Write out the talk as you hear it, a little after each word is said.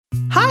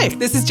Hi,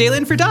 this is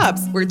Jalen for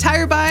Dobbs, where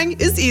tire buying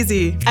is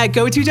easy. At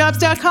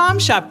GoToDobbs.com,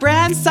 shop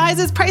brands,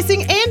 sizes,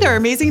 pricing, and our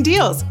amazing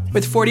deals.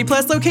 With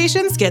 40-plus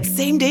locations, get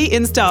same-day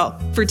install.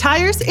 For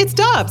tires, it's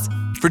Dobbs.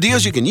 For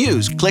deals you can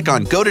use, click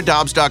on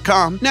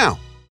GoToDobbs.com now.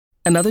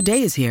 Another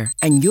day is here,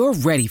 and you're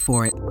ready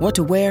for it. What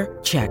to wear?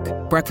 Check.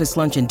 Breakfast,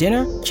 lunch, and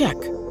dinner? Check.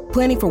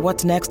 Planning for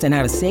what's next and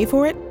how to save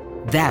for it?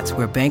 That's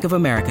where Bank of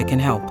America can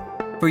help.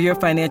 For your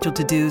financial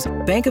to-dos,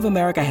 Bank of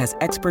America has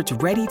experts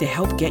ready to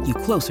help get you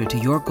closer to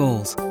your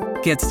goals.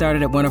 Get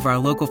started at one of our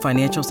local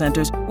financial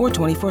centers or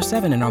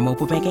 24/7 in our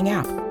mobile banking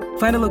app.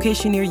 Find a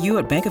location near you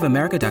at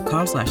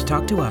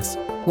bankofamerica.com/talktous.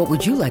 What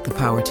would you like the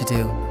power to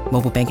do?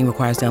 Mobile banking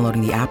requires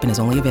downloading the app and is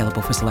only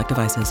available for select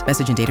devices.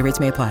 Message and data rates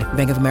may apply.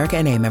 Bank of America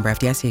N.A., member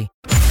FDIC.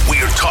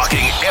 We're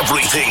talking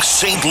everything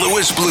St.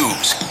 Louis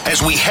Blues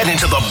as we head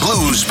into the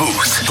Blues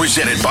Booth.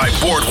 Presented by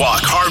Boardwalk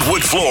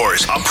Hardwood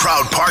Floors, a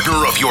proud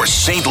partner of your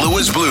St.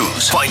 Louis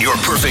Blues. Find your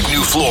perfect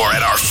new floor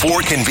at our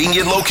 4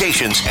 convenient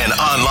locations and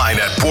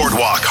online at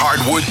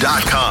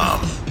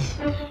boardwalkhardwood.com.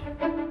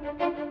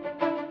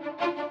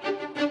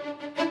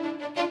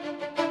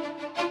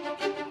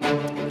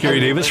 Kerry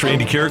Davis,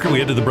 Randy Carricker. We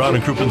head to the Brown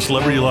and Crouppen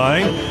Celebrity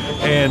Line.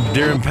 And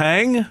Darren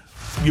Pang,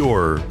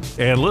 your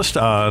analyst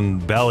on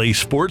Bally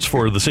Sports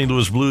for the St.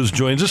 Louis Blues,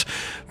 joins us.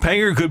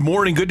 Panger, good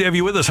morning. Good to have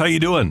you with us. How you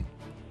doing?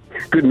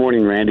 Good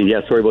morning, Randy.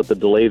 Yeah, sorry about the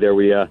delay there.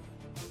 We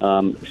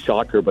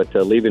shocker, but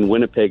leaving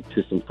Winnipeg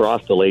to some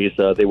frost delays,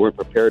 they weren't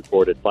prepared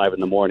for it at 5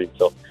 a.m.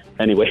 So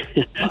anyway,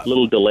 a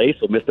little delay,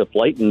 so missed a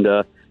flight, and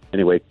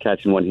anyway,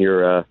 catching one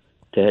here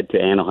to head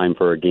to Anaheim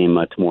for a game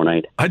tomorrow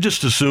night. I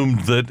just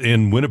assumed that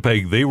in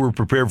Winnipeg they were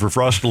prepared for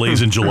frost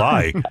delays in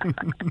July.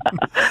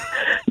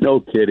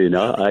 No kidding.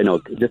 I know.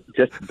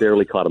 Just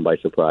barely caught them by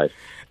surprise.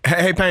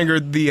 Hey,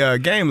 Panger, the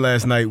game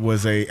last night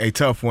was a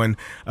tough one.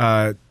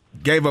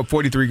 Gave up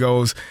 43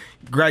 goals.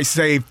 Grice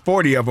saved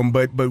 40 of them,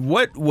 but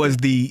what was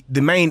the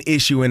main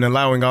issue in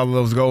allowing all of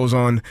those goals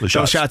on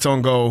those shots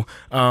on goal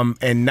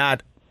and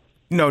not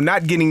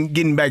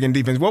getting back in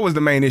defense? What was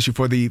the main issue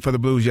for the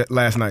Blues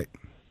last night?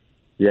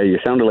 Yeah, you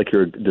sounded like you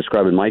were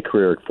describing my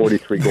career at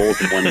 43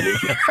 goals in one game.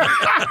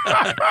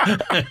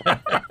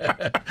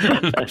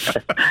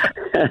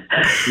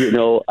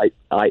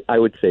 I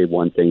would say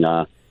one thing,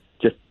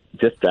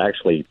 just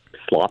actually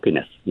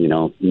sloppiness,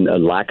 a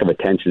lack of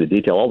attention to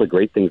detail. All the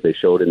great things they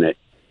showed in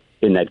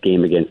that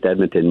game against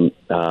Edmonton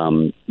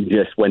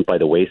just went by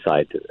the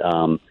wayside.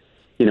 I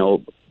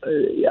know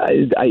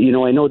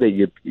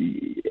that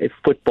if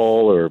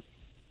football or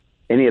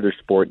any other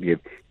sport, you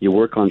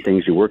work on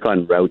things, you work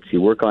on routes, you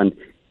work on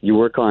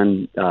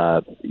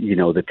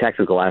the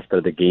technical aspect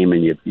of the game,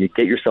 and you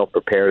get yourself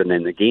prepared, and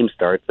then the game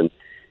starts, and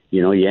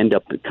you end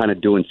up kind of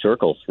doing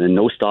circles, and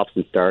no stops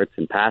and starts,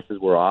 and passes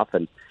were off,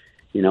 and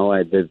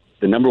the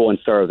number one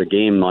star of the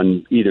game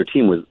on either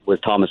team was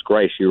Thomas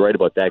Greiss. You're right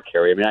about that,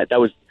 Kerry. I mean, that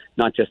was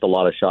not just a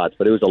lot of shots,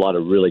 but it was a lot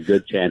of really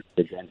good chances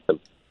against them.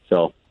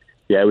 So,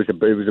 yeah, it was a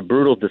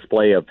brutal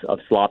display of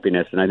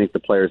sloppiness, and I think the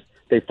players,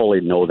 they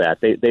fully know that.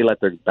 They let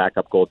their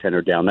backup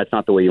goaltender down. That's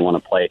not the way you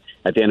want to play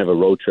at the end of a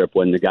road trip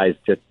when the guy's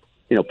just,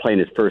 playing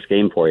his first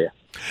game for you.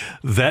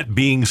 That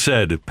being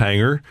said,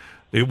 Panger,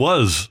 it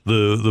was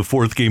the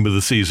fourth game of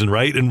the season,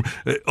 right? And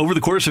over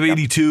the course of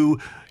 82,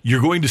 you're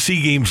going to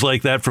see games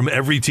like that from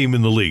every team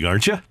in the league,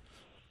 aren't you?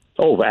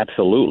 Oh,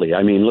 absolutely.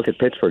 I mean, look at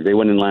Pittsburgh. They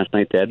went in last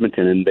night to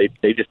Edmonton, and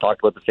they just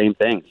talked about the same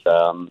things.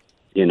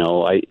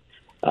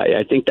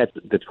 I think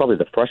that's probably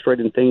the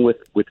frustrating thing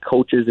with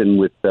coaches and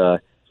with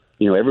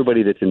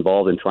everybody that's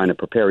involved in trying to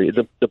prepare.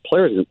 The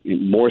players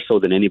more so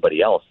than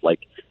anybody else.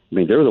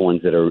 They're the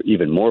ones that are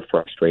even more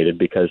frustrated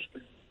because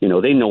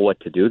they know what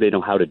to do. They know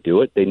how to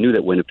do it. They knew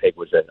that Winnipeg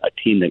was a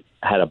team that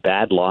had a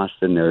bad loss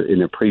in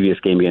their previous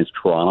game against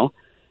Toronto,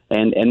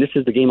 and this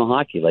is the game of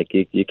hockey.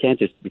 You can't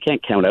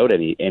count out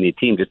any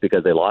team just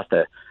because they lost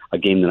a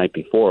game the night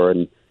before.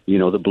 And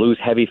the Blues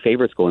heavy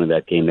favorites going into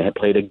that game. They had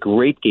played a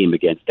great game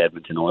against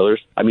Edmonton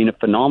Oilers. I mean, a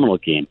phenomenal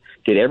game.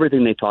 Did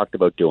everything they talked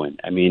about doing.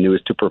 I mean, it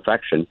was to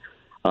perfection,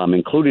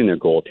 including their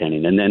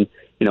goaltending. And then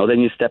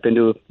you step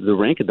into the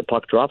rink and the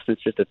puck drops. And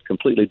it's just a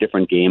completely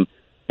different game.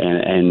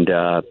 And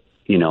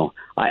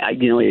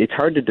it's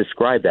hard to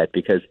describe that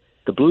because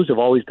the Blues have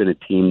always been a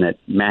team that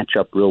match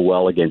up real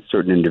well against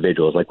certain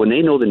individuals. Like when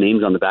they know the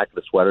names on the back of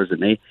the sweaters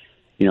and they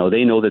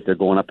know that they're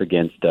going up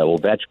against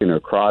Ovechkin or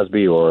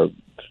Crosby or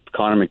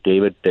Connor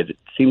McDavid, that it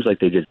seems like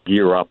they just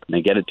gear up and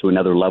they get it to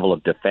another level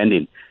of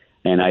defending.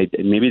 And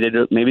maybe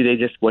they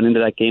just went into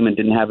that game and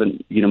didn't have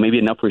maybe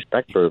enough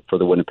respect for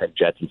the Winnipeg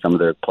Jets and some of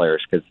their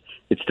players because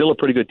it's still a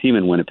pretty good team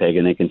in Winnipeg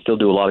and they can still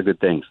do a lot of good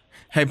things.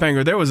 Hey,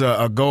 Panger, there was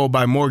a goal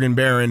by Morgan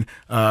Barron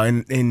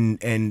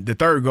in the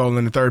third goal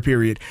in the third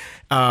period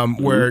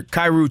where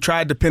Kyrou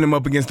tried to pin him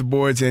up against the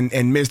boards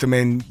and missed him,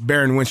 and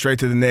Barron went straight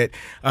to the net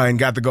and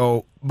got the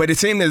goal. But it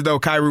seemed as though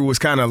Kyrou was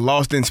kind of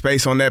lost in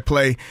space on that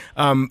play.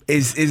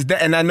 Is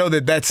that? And I know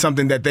that that's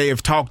something that they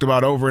have talked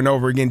about over and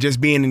over again, just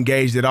being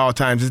engaged at all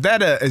times. Is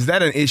that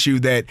an issue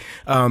that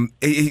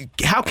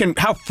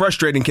how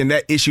frustrating can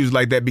that issues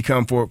like that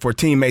become for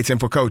teammates and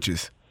for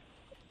coaches?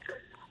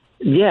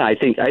 Yeah, I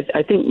think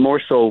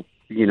more so.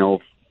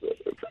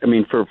 I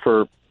mean,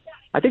 for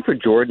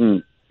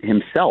Jordan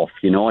himself,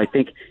 I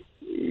think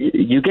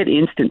you get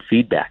instant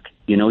feedback.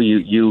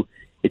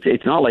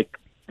 It's not like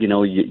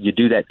you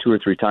do that 2 or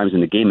 3 times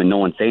in the game and no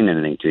one's saying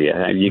anything to you.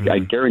 I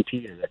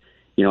guarantee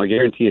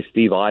you,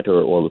 Steve Ott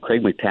or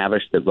Craig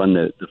McTavish that run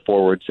the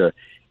forwards.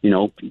 They've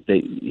got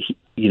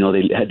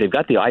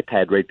the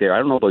iPad right there. I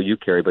don't know about you,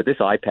 Kerry, but this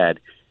iPad,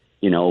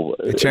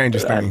 it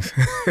changes things.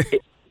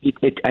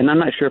 And I'm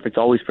not sure if it's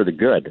always for the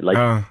good.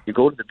 Like you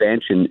go to the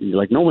bench and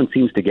no one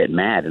seems to get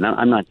mad. And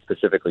I'm not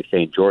specifically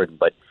saying Jordan,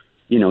 but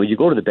you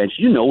go to the bench,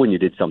 when you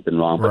did something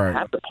wrong. But right.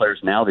 Half the players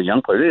now, the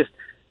young players,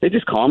 they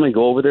just calmly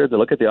go over there. They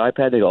look at the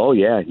iPad. They go, "Oh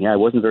yeah, I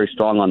wasn't very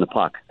strong on the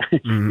puck,"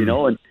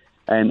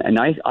 And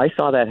I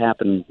saw that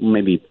happen.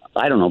 Maybe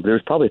I don't know, but there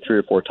was probably 3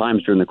 or 4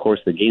 times during the course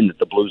of the game that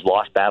the Blues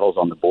lost battles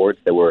on the boards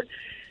that were,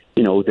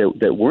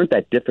 that weren't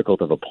that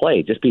difficult of a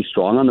play. Just be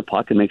strong on the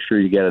puck and make sure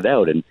you get it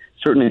out. And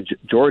certainly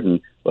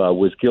Jordan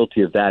was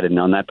guilty of that, and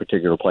on that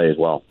particular play as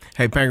well.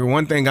 Hey, Panger,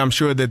 one thing I'm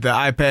sure that the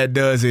iPad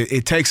does,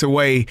 it takes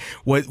away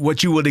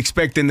what you would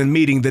expect in the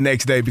meeting the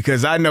next day,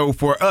 because I know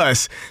for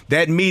us,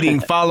 that meeting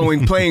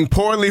following playing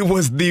poorly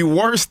was the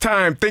worst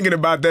time thinking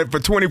about that for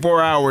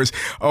 24 hours.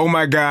 Oh,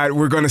 my God,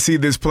 we're going to see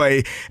this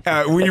play.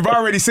 When you've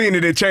already seen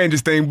it, it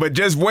changes things, but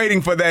just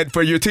waiting for that,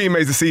 for your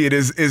teammates to see it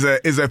is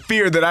a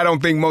fear that I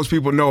don't think most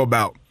people know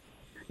about.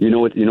 You know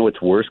what's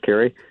worse,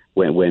 Kerry?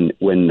 When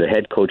the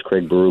head coach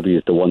Craig Berube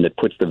is the one that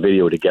puts the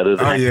video together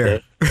the next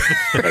day.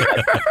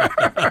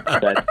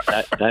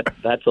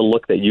 That's a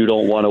look that you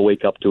don't want to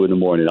wake up to in the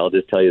morning. I'll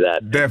just tell you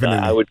that.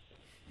 Definitely.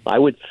 I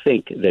would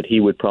think that he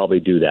would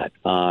probably do that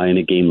in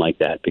a game like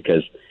that,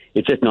 because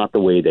it's just not the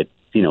way that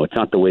it's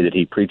not the way that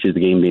he preaches the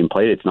game being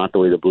played. It's not the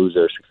way the Blues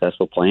are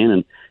successful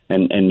playing,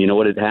 and you know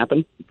what had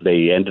happened?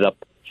 They ended up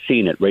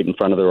seeing it right in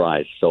front of their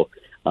eyes. So.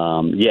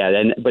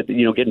 But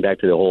getting back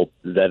to the whole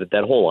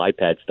that whole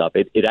iPad stuff,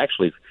 it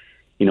actually,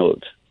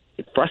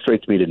 it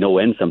frustrates me to no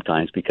end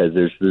sometimes, because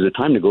there's a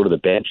time to go to the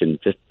bench and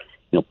just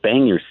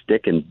bang your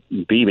stick and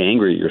be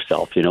angry at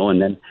yourself,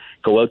 and then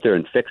go out there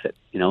and fix it,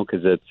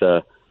 because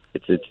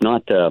it's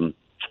not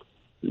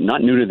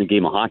new to the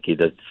game of hockey.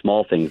 The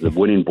small things of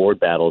winning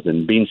board battles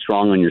and being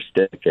strong on your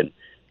stick, and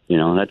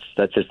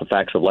that's just the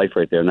facts of life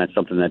right there, and that's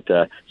something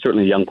that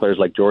certainly young players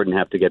like Jordan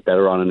have to get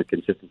better on a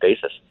consistent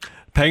basis.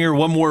 Panger,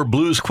 one more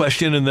Blues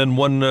question, and then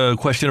one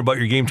question about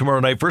your game tomorrow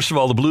night. First of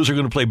all, the Blues are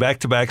going to play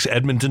back-to-backs,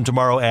 Edmonton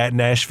tomorrow at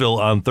Nashville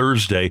on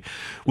Thursday.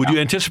 Would you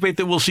anticipate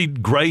that we'll see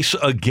Greiss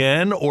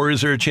again, or is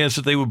there a chance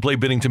that they would play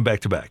Binnington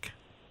back-to-back?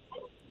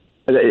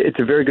 It's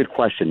a very good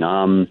question.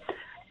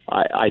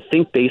 I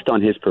think based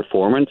on his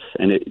performance,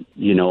 and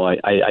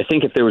I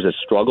think if there was a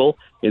struggle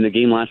in the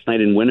game last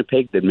night in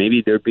Winnipeg, that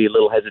maybe there'd be a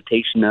little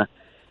hesitation to,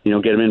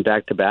 get him in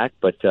back-to-back.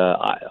 But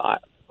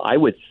I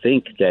would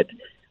think that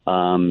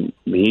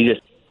he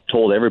just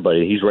told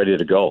everybody he's ready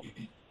to go.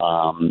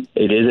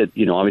 It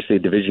is obviously a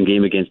division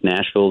game against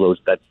Nashville.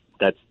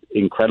 That's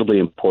incredibly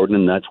important,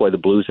 and that's why the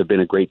Blues have been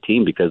a great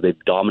team, because they've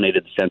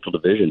dominated the Central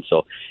Division.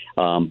 So,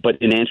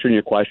 but in answering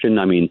your question,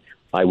 I mean,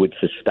 I would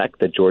suspect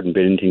that Jordan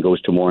Binnington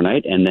goes tomorrow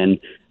night, and then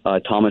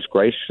Thomas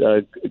Greiss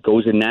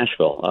goes in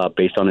Nashville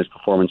based on his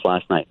performance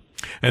last night.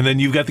 And then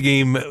you've got the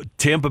game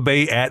Tampa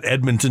Bay at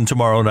Edmonton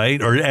tomorrow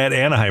night, or at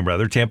Anaheim,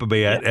 rather. Tampa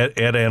Bay at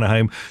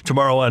Anaheim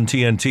tomorrow on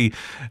TNT.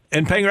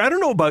 And Panger, I don't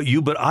know about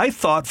you, but I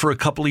thought for a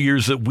couple of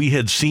years that we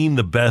had seen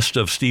the best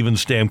of Steven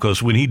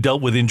Stamkos when he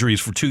dealt with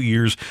injuries for 2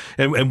 years,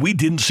 and we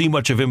didn't see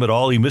much of him at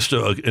all. He missed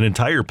an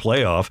entire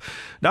playoff.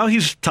 Now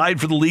he's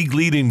tied for the league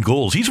lead in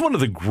goals. He's one of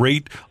the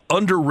great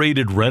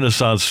underrated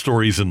Renaissance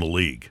stories in the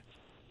league.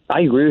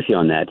 I agree with you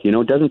on that.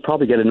 Doesn't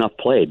probably get enough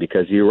play,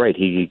 because you're right.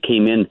 He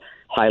came in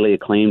highly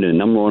acclaimed and a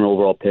number 1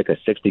 overall pick, a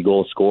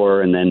 60-goal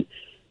scorer, and then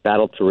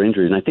battled through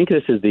injuries. And I think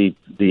this is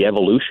the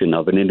evolution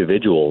of an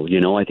individual.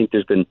 I think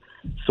there's been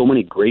so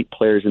many great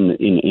players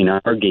in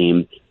our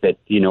game that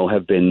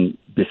have been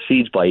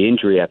besieged by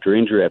injury after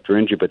injury after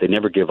injury, but they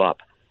never give up.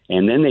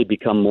 And then they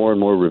become more and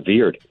more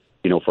revered,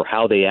 for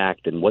how they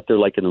act and what they're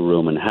like in the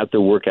room and how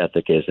their work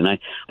ethic is. And I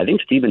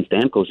think Steven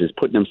Stamkos is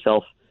putting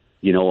himself,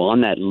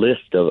 on that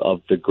list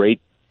of the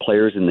great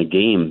players in the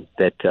game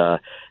that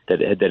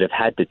have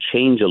had to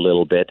change a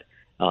little bit,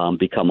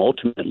 become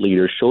ultimate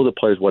leaders, show the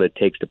players what it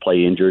takes to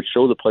play injured,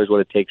 show the players what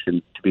it takes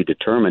to be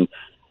determined,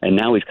 and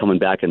now he's coming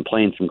back and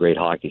playing some great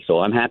hockey. So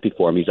I'm happy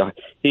for him.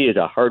 He is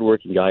a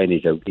hardworking guy, and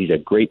he's a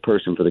great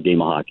person for the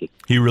game of hockey.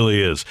 He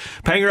really is.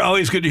 Panger,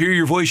 always good to hear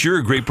your voice. You're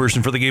a great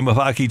person for the game of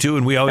hockey too,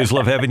 and we always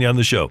love having you on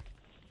the show.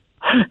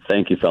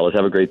 Thank you, fellas.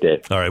 Have a great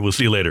day. All right, we'll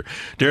see you later.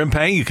 Darren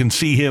Pang, you can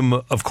see him,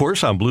 of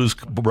course, on Blues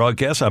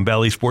broadcast on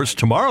Bally Sports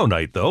tomorrow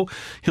night, though.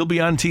 He'll be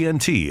on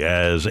TNT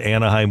as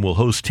Anaheim will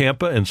host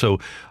Tampa, and so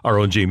our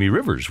own Jamie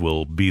Rivers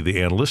will be the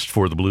analyst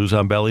for the Blues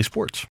on Bally Sports.